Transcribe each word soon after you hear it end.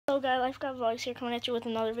guys, Life God Vlogs here, coming at you with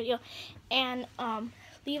another video. And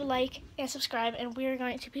leave a like and subscribe, and we're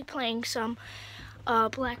going to be playing some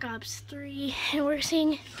Black Ops 3, and we're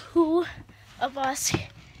seeing who of us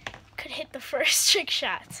could hit the first trick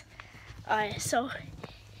shot. So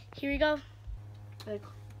here we go. Like,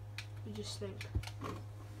 you just think.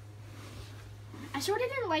 I sort of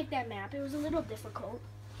didn't like that map. It was a little difficult.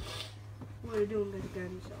 What are you doing, good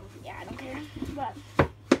again, yourself? Yeah, I don't care. But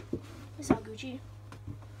it's all Gucci.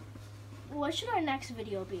 What should our next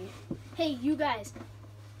video be? Hey, you guys,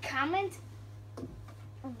 comment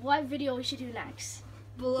what video we should do next.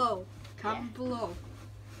 Below. Comment below.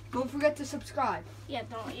 Don't forget to subscribe. Yeah,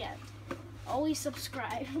 don't. Yeah, always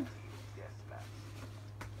subscribe.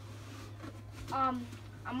 I'm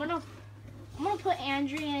gonna put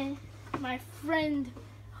Andrew, my friend.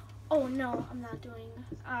 Oh no, I'm not doing.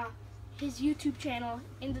 His YouTube channel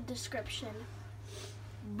in the description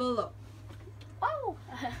Below. Oh.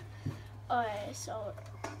 Alright, so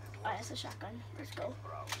that's a shotgun. Let's go.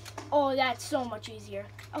 Oh, that's so much easier.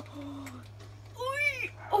 Oh.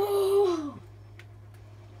 Oh.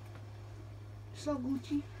 So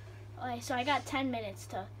Gucci. Alright, so I got 10 minutes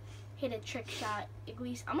to hit a trick shot. At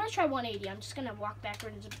least I'm gonna try 180. I'm just gonna walk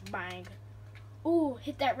backwards and just bang. Ooh,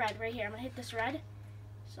 hit that red right here. I'm gonna hit this red.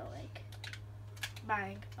 So like,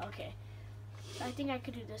 bang. Okay. So I think I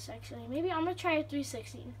could do this actually. Maybe I'm gonna try a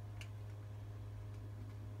 316.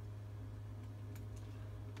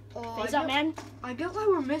 Oh, Face up, man. I get why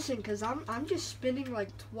we're missing, cause I'm just spinning like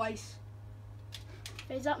twice.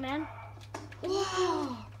 Face up, man.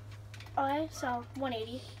 Wow. Alright, so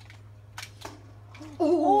 180.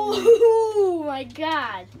 Oh. Oh my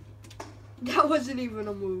god. That wasn't even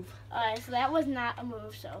a move. Alright, so that was not a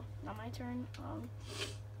move, so now my turn.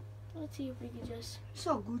 Let's see if we can just. It's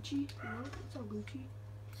all Gucci. You know? It's all Gucci.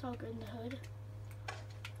 It's all good in the hood.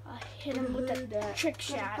 Hit him with the trick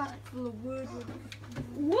shot. Full of wood.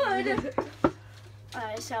 Wood?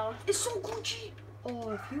 Alright, so. It's so Gucci.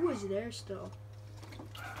 Oh, if he was there still.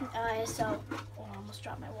 Alright, so. Oh, I almost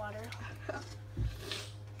dropped my water.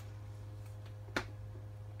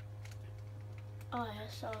 Alright,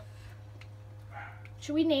 so.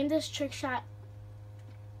 Should we name this trick shot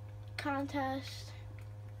contest?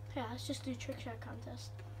 Yeah, let's just do trick shot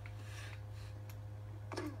contest.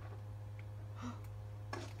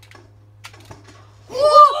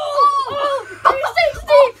 Whoa! 360!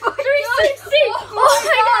 360! Oh my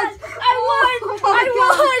god! I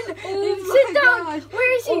won! Sit down!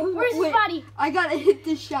 Where is he? Where's his body? I gotta hit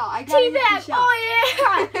this shot. I gotta hit T-Bag! this shot. Oh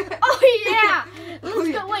yeah! Oh yeah! Let's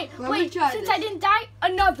go. Wait, Let me try since this. I didn't die,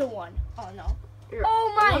 another one. Oh no. Here,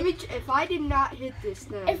 Oh my! if I did not hit this,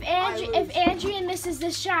 then If Andrian misses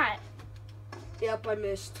this shot. Yep, I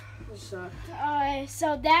missed. This sucked.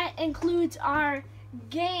 So that includes our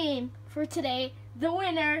game for today. The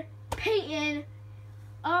winner, Peyton.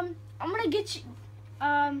 I'm gonna get you.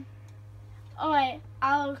 Alright,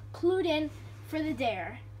 I'll include in for the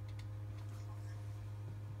dare.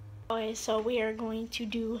 Okay, so we are going to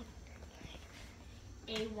do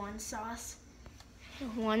A1 sauce.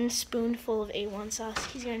 1 spoonful of A1 sauce.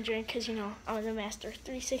 He's gonna drink because, you know, I'm the master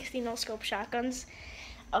 360 no scope shotguns.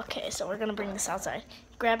 Okay, so we're gonna bring this outside.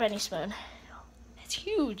 Grab any spoon. It's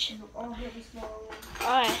huge.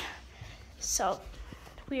 Alright, so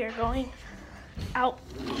we are going outside.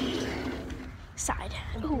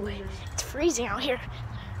 Ooh, it's freezing out here.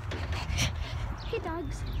 Hey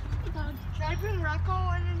dogs. Hey dog. Should I bring Rocco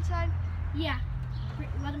on inside? Yeah,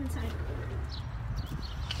 let him inside.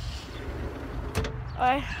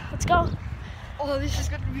 Alright, let's go. Oh, this is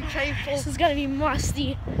gonna be painful. This is gonna be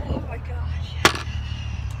musty. Oh my gosh.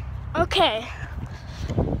 Okay.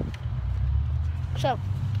 So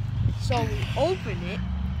we open it.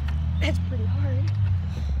 it's pretty hard.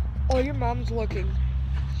 Oh, your mom's looking.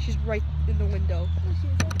 She's right in the window.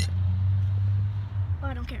 Oh,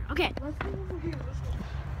 I don't care. Okay. Let's go over here. Let's go.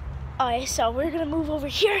 Alright, so we're gonna move over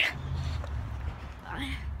here.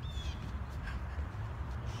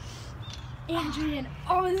 Adrian,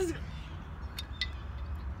 oh, this is.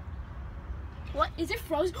 What is it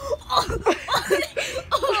frozen? Oh,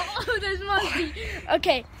 that's musty.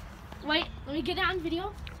 Okay, wait, let me get it on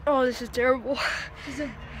video. Oh, this is terrible. So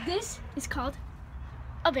this is called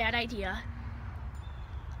a bad idea.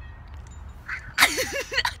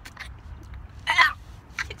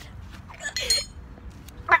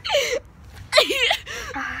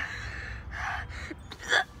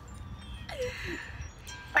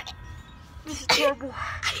 This is terrible.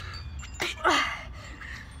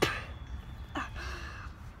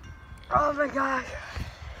 Oh my god.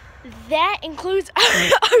 That includes our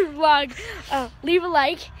vlog. Leave a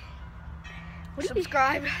like.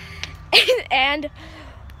 Subscribe. And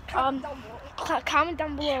Comment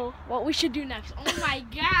down below what we should do next. Oh my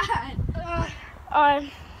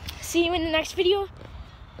god. See you in the next video.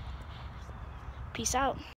 Peace out.